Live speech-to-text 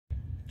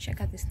check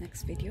out this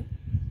next video.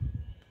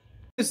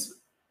 This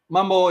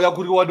mambo ya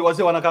kureward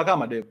wazee wanakaa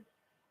kama demu.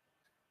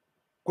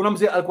 Kuna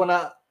mzee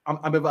alikuwa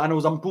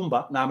anauza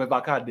mtumba na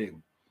amevaa kaa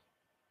demu.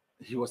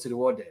 He was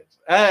rewarded.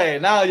 Hey,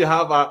 now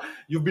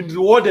you've been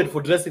rewarded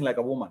for dressing like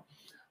a woman.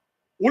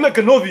 Ule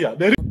Kenovia.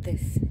 This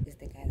is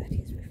the guy that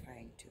he's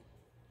referring to.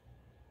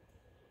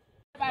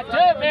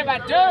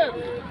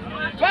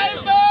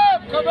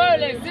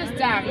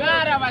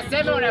 Ngara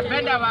waseme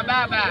unapenda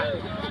wababa.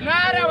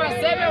 Ngara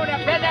waseme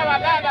unapenda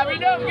wababa. We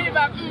don't give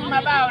a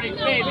about it,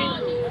 baby.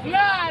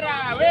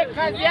 Ngara, we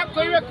kazi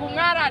yako iwe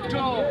kungara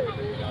tu.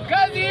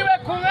 Kazi iwe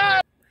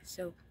kungara.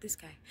 So this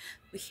guy,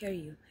 we hear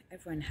you.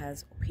 Everyone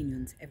has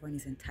opinions. Everyone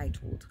is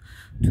entitled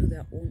to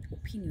their own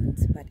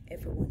opinions, but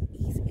everyone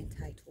is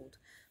entitled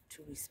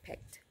to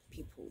respect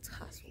people's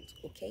hustles,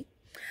 okay?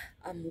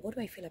 What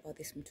do I feel about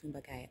this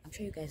Mtumba guy? I'm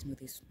sure you guys know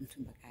this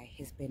Mtumba guy.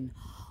 He's been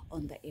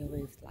on the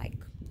airwaves like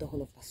the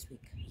whole of last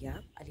week, yeah?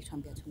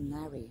 Alituambia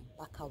tungare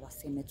baka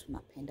waseme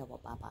tunapenda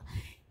wababa,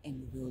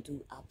 and we will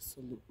do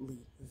absolutely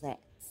that,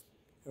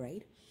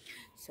 right?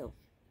 So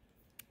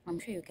I'm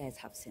sure you guys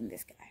have seen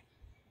this guy.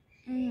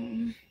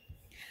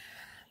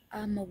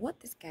 What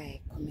this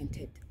guy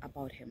commented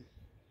about him,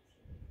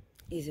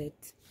 is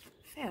it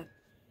fair?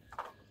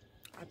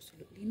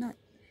 Absolutely not.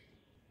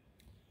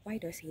 Why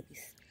do I say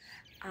this?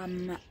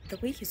 The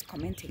way he's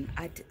commenting,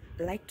 I'd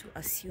like to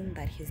assume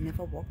that he's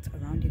never walked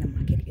around in a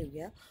market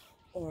area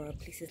or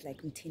places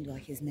like Mtumba.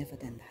 He's never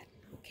done that,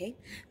 okay?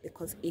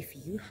 Because if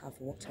you have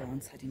walked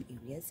around certain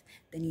areas,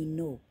 then you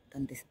know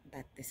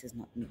that this is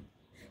not new.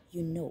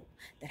 You know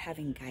that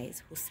having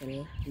guys who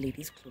sell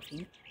ladies'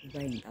 clothing,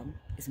 wearing them,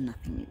 is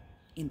nothing new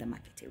in the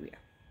market area.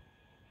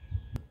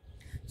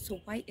 So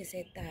why is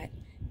it that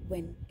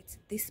when it's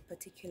this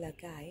particular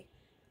guy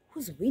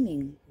who's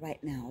winning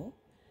right now,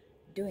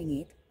 doing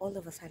it, all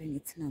of a sudden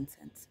it's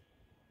nonsense?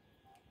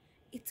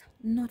 It's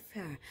not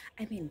fair.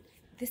 I mean,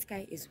 this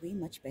guy is way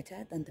much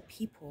better than the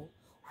people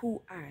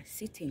who are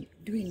sitting,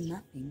 doing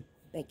nothing,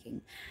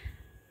 begging.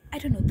 I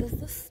don't know, there's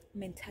this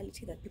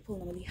mentality that people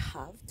normally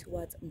have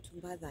towards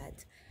Mtumba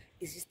that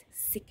is just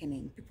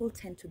sickening. People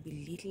tend to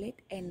belittle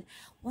it, and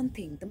one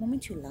thing, the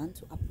moment you learn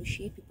to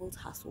appreciate people's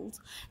hustles,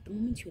 the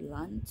moment you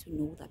learn to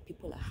know that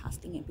people are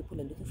hustling and people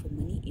are looking for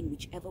money in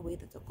whichever way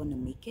that they're going to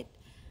make it,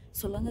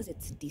 so long as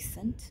it's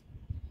decent,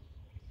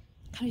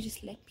 can we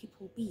just let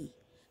people be?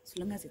 So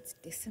long as it's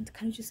decent,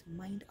 can we just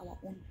mind our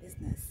own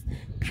business?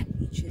 Can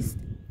we just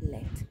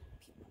let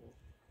people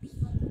be?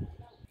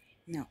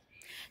 Now,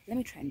 let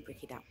me try and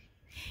break it down.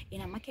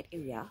 In a market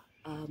area,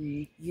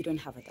 you don't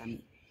have a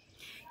dummy.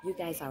 You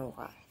guys are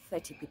over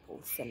 30 people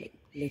selling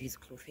ladies'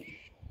 clothing.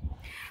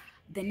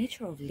 The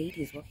nature of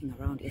ladies walking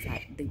around is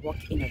that they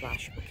walk in a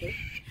rush, okay?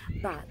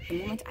 But the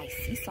moment I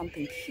see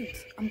something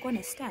cute, I'm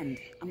gonna stand.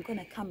 I'm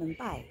gonna come and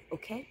buy,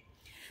 okay?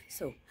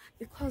 So,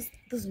 because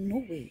there's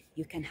no way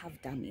you can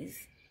have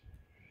dummies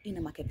in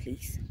a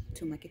marketplace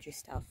to market your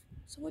stuff,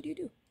 so what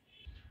do?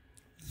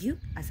 You,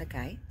 as a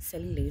guy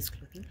selling ladies'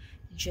 clothing,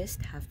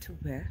 just have to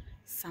wear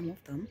some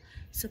of them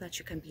so that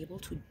you can be able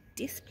to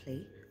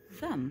display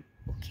them,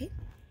 okay?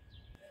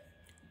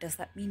 Does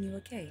that mean you're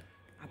okay?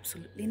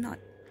 Absolutely not.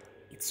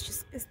 It's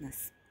just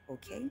business,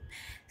 okay?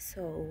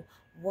 So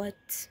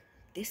what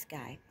this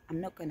guy, I'm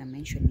not going to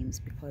mention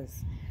names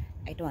because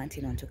I don't want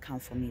anyone to come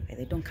for me, but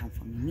they don't come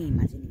for me. Me,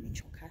 imagine me,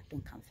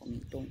 don't come for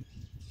me, don't.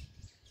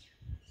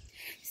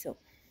 So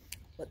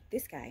what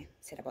this guy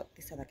said about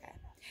this other guy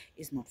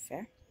is not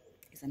fair,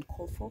 is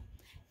uncalled for,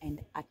 and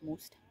at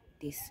most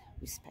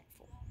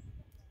disrespectful.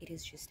 It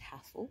is just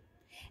hustle.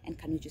 And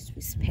can we just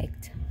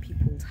respect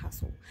people's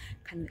hustle?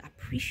 Can we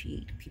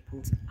appreciate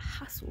people's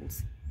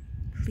hustles?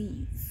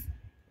 Please,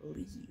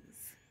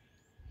 please.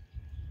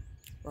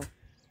 Well,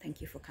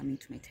 thank you for coming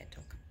to my TED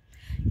Talk.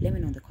 Let me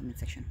know in the comment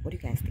section, what do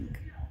you guys think?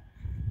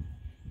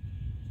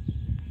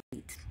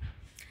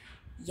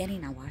 Yani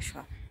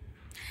Nawashwa.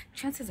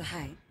 Chances are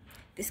high,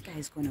 this guy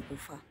is gonna go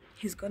far.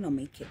 He's gonna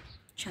make it.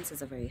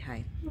 Chances are very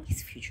high.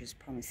 His future is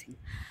promising.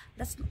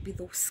 Let's not be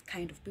those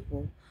kind of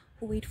people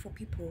who wait for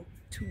people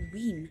to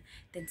win,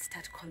 then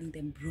start calling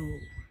them bro.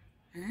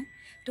 Huh?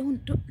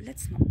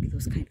 Let's not be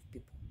those kind of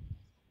people.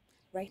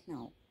 Right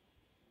now,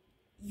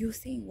 you're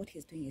saying what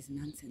he's doing is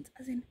nonsense.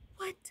 As in,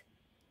 what?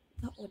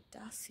 The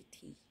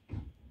audacity.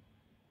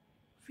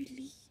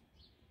 Really?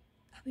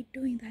 Are we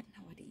doing that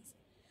nowadays?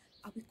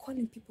 Are we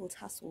calling people's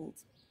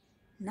hustles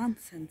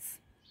nonsense?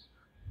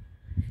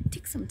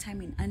 Take some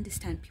time and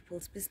understand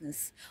people's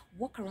business.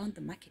 Walk around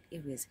the market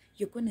areas.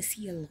 You're going to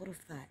see a lot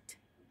of that.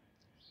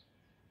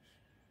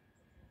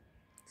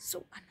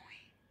 So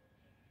annoying.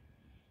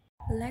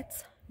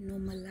 Let's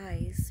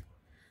normalize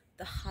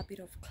the habit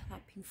of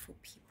clapping for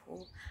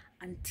people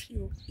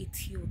until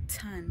it's your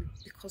turn,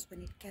 because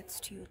when it gets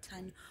to your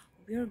turn,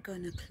 we're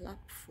gonna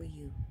clap for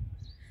you.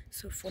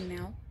 So for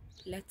now,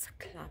 let's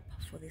clap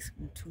for this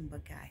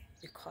Mtumba guy,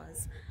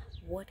 because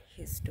what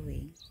he's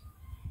doing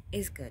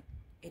is good.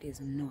 It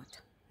is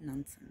not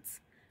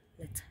nonsense.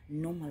 Let's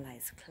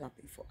normalize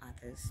clapping for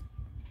others.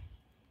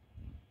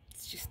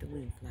 It's just the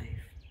way of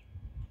life.